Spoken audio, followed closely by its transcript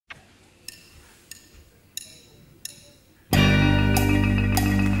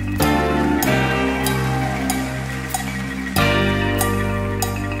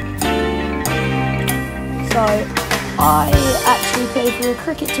I actually play for a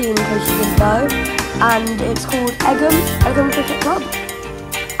cricket team, in case you didn't know, and it's called Egham Cricket Club.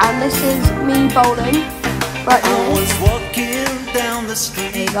 And this is me bowling right here. I was walking down the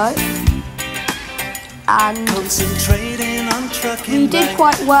street. There you go. And concentrating on trucking. We did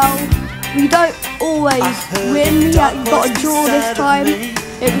quite well. We don't always win. We got a draw this time.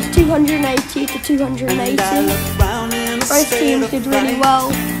 It was 280 to 280. Both teams did really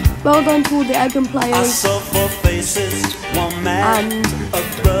well. Well done to all the Egham players. And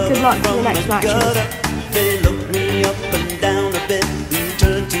good luck for the next matches. They looked me up and down a bit and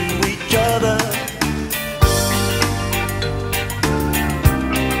turned to each other.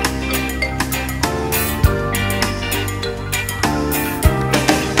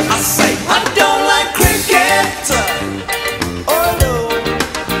 I say I don't like cricket. Oh no,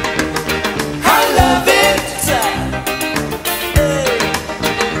 I love it. Hey,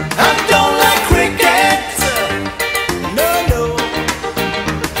 I don't like cricket. No, no,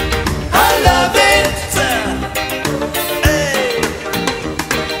 I love it. Hey,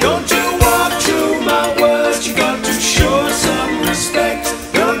 don't you walk through my words, you got to show some respect.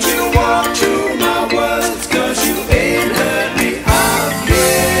 Don't you walk through my words, 'cause you ain't heard me out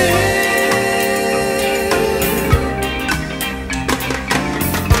yet.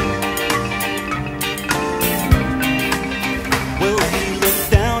 Well, he looked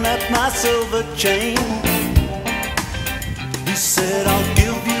down at my silver chain. He said, I'll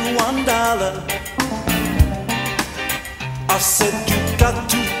give you $1. I said, you got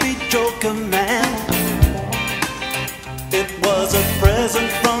to be joking, man. It was a present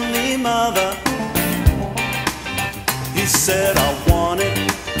from me mother. He said, I want it,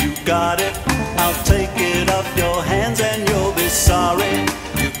 you got it, I'll take it off your hands and you'll be sorry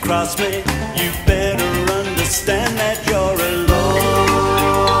you crossed me. You better understand that you're alone,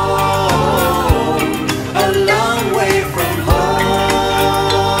 a long way from home.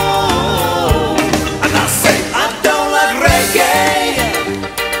 And I say, I don't like reggae.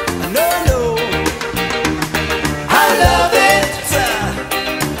 No, no, I love it.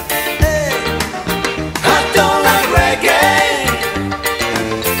 Hey, I don't like reggae.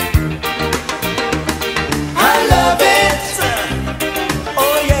 I love it.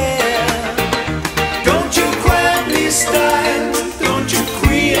 Oh yeah. Don't you grab me style, don't you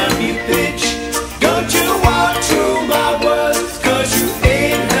create me pitch. Don't you walk through my words, 'cause you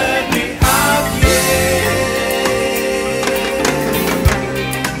ain't heard me out yet.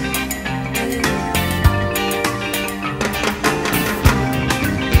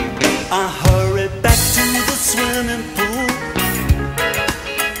 I hurried back to the swimming pool,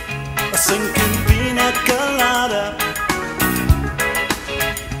 a sinking pina colada.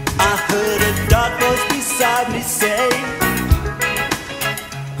 I heard a dark voice beside me say,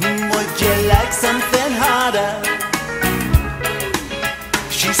 would you like something harder?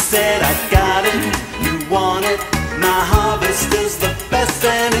 She said, I got it, you want it. My harvest is the best,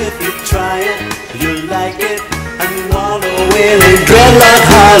 and if you try it, you'll like it and wallow in dreadlock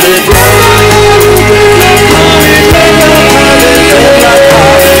holiday.